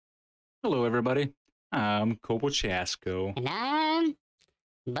Hello, everybody. I'm Chasko. And I'm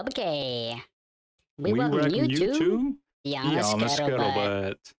Bubba K. We We welcome you welcome you to to Beyond the Beyond the Scuttlebutt.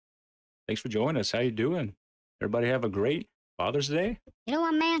 Scuttlebutt. Thanks for joining us. How you doing? Everybody have a great Father's Day? You know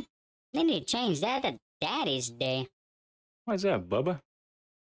what, man? They need to change that to Daddy's Day. Why is that, Bubba?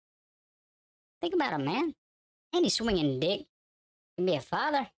 Think about it, man. Any swinging dick can be a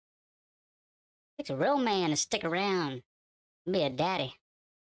father. Takes a real man to stick around and be a daddy.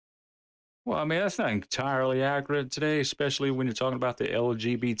 Well, I mean, that's not entirely accurate today, especially when you're talking about the What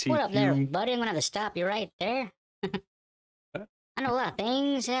up there, LGBTQ. buddy? I'm gonna have to stop you right there. Uh, I know a lot of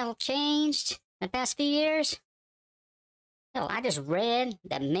things have changed in the past few years. Hell, I just read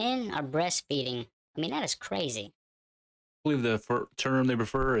that men are breastfeeding. I mean, that is crazy. I believe the term they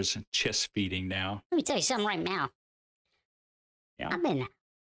prefer is chest feeding now. Let me tell you something right now. Yeah. I've been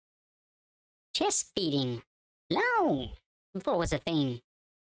chest feeding long before it was a thing.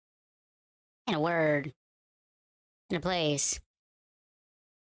 And a word. And a place.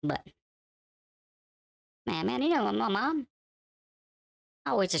 But, man, you know my mom?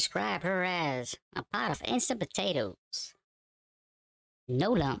 I always describe her as a pot of instant potatoes.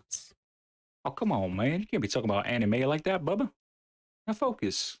 No lumps. Oh, come on, man. You can't be talking about anime like that, Bubba. Now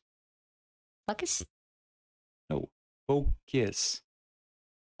focus. Fuckus? No, focus.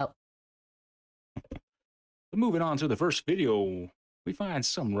 Oh. But moving on to the first video, we find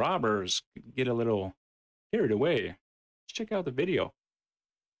some robbers get a little carried away. Let's check out the video.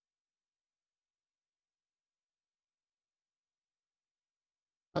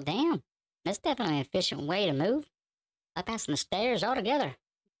 Well, damn. That's definitely an efficient way to move. Bypassing the stairs altogether.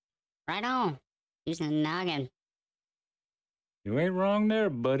 Right on. Using the noggin. You ain't wrong there,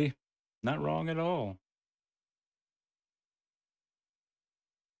 buddy. Not wrong at all.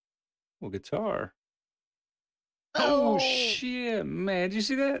 Oh, guitar. Oh, shit, man. Did you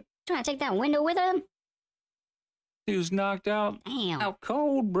see that? Trying to take that window with him? He was knocked out. Damn. Out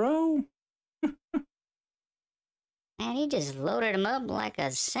cold, bro. Man, he just loaded him up like a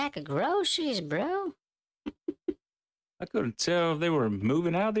sack of groceries, bro. I couldn't tell if they were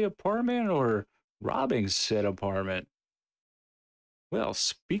moving out of the apartment or robbing said apartment. Well,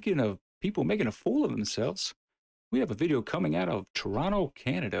 speaking of people making a fool of themselves, we have a video coming out of Toronto,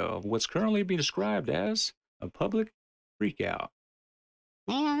 Canada, of what's currently being described as a public freakout.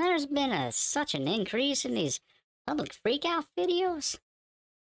 Man, there's been such an increase in these public freakout videos.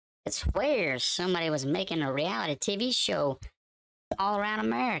 It swears somebody was making a reality TV show all around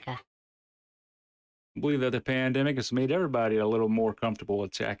America. I believe that the pandemic has made everybody a little more comfortable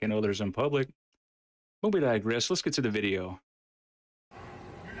attacking others in public. But we digress. Let's get to the video.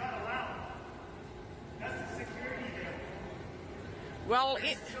 You're not allowed. That's the security there. Well,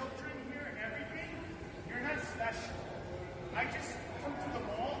 There's children here and everything. You're not special. I just come to the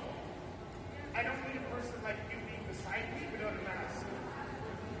mall. I don't need a person like you being beside me without a mask.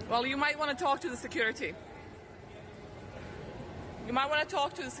 well, you might want to talk to the security. You might want to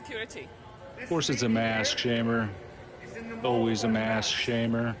talk to the security. Of course, it's a mask shamer. Always a mask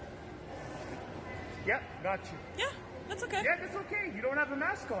shamer. Yep, got you. Yeah, that's okay. Yeah, that's okay. You don't have a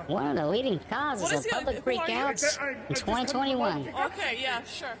mask on. One of the leading causes What is of it? public Who are you? freakouts in 2021. Okay, yeah,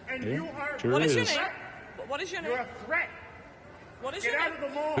 sure. And Yeah, you are. sure What is your is. name? What is your You're name? a threat. What is Get your out name? of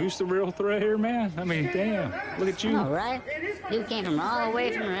the mall. Who's the real threat here, man? I mean, damn. Look at I know, you. right? Dude came from all the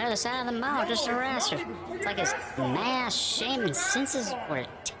way from the other side of the mall just to harass her. It's like his mass shaming senses were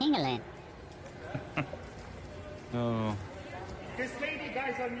tingling. Oh, This lady,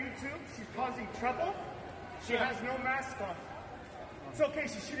 guys, on YouTube, she's causing trouble. She has no mask on. It's okay.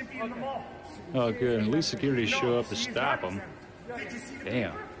 She shouldn't be in the mall. oh, good. At least security No, show up to she is stop not them. exempt. Did you see the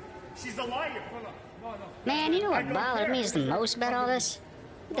Damn. paper? She's a liar. Man, you know what bothered me the most about all this?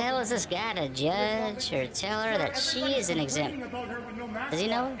 What the hell is this guy to judge or tell her that she isn't exempt? Does he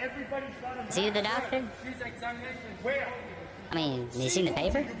know her? Is he the doctor? Where? I mean, has he seen the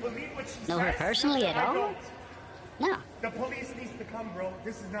paper? You believe what she Know her says? personally at I all? don't. No. The police needs to come, bro.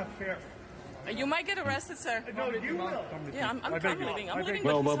 This is not fair. You might get arrested, sir. No, you will. Yeah, I'm leaving. I'm leaving.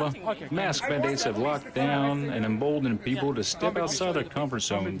 Well, but he's hunting me. Bubba, mask mandates have locked down and emboldened people to step outside their comfort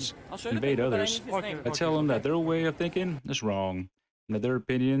zones, I'll show you the invade paper, but I others. need his name. I tell them that their way of thinking is wrong, and that their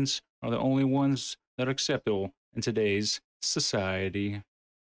opinions are the only ones that are acceptable in today's society.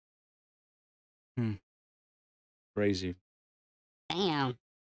 Crazy. Damn.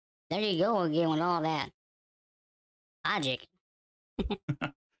 There you go again with all that logic.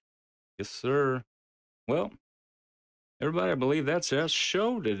 Yes, sir. Well, everybody, I believe that's our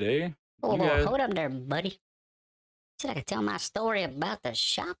show today. Oh, You well, guys- hold up there, buddy. Said I could tell my story about the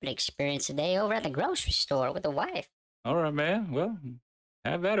shopping experience today over at the grocery store with the wife. All right, man. Well,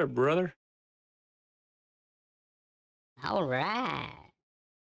 Have at it, brother. All right.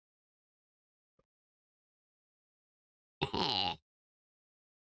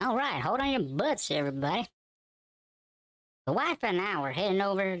 All right, hold on your butts, everybody. The wife and I were heading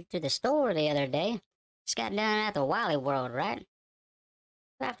over to the store the other day. Just got done at the Wally World, right?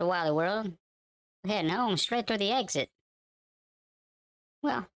 After Wally World, we're heading home straight through the exit.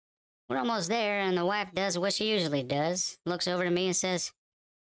 Well, we're almost there, and the wife does what she usually does. Looks over to me and says,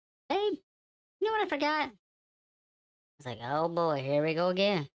 "Babe, you know what I forgot?" I was like, "Oh boy, here we go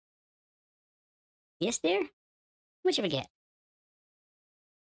again." "Yes, dear? What'd you forget?"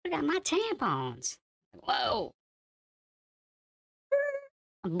 "I forgot my tampons." Whoa.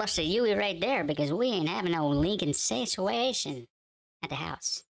 I busted Yui right there because we ain't having no Lincoln situation at the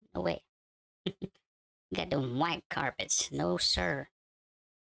house. No way. Got them white carpets. No, sir.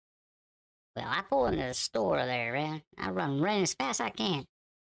 Well, I pull into the store there, man. I run as fast as I can.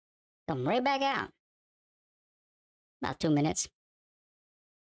 Come right back out. About 2 minutes.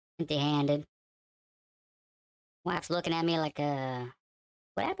 Empty-handed. Wife's looking at me like,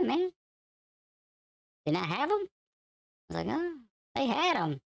 what happened, man? Did not have them? I was like, oh, they had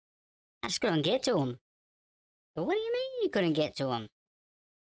them. I just couldn't get to them. But what do you mean you couldn't get to them?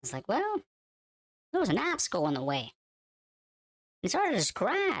 I was like, well, there was an obstacle in the way. It's hard to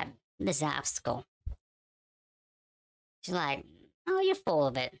describe this obstacle. She's like, oh, you're full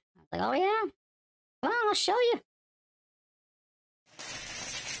of it. I was like, oh, yeah? Come on, I'll show you.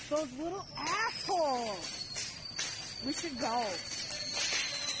 Those little assholes. We should go.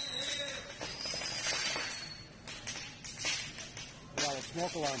 Yeah, the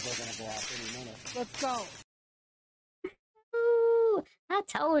smoke alarms are gonna go off any minute. Let's go. Ooh, I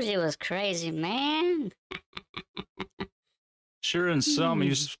told you it was crazy, man. Sure, and some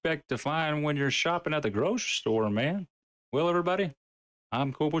you expect to find when you're shopping at the grocery store, man. Well, everybody,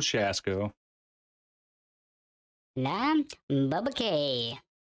 I'm Kobo Chasko. And I'm Bubba K.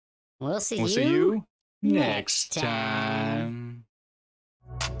 We'll see See you you next next time.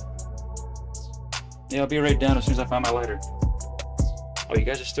 Yeah, I'll be right down as soon as I find my lighter. Oh, you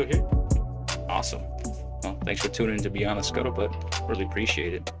guys are still here? Awesome. Well, thanks for tuning in to Beyond the Scuttlebutt. Really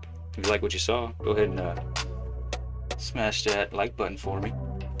appreciate it. If you like what you saw, go ahead and smash that like button for me.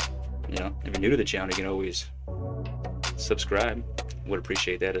 You know, if you're new to the channel, you can always subscribe. Would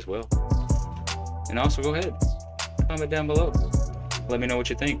appreciate that as well. And also go ahead, comment down below. Let me know what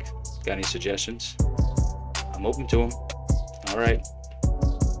you think. Got any suggestions? I'm open to them. All right.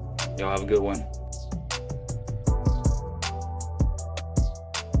 Y'all have a good one.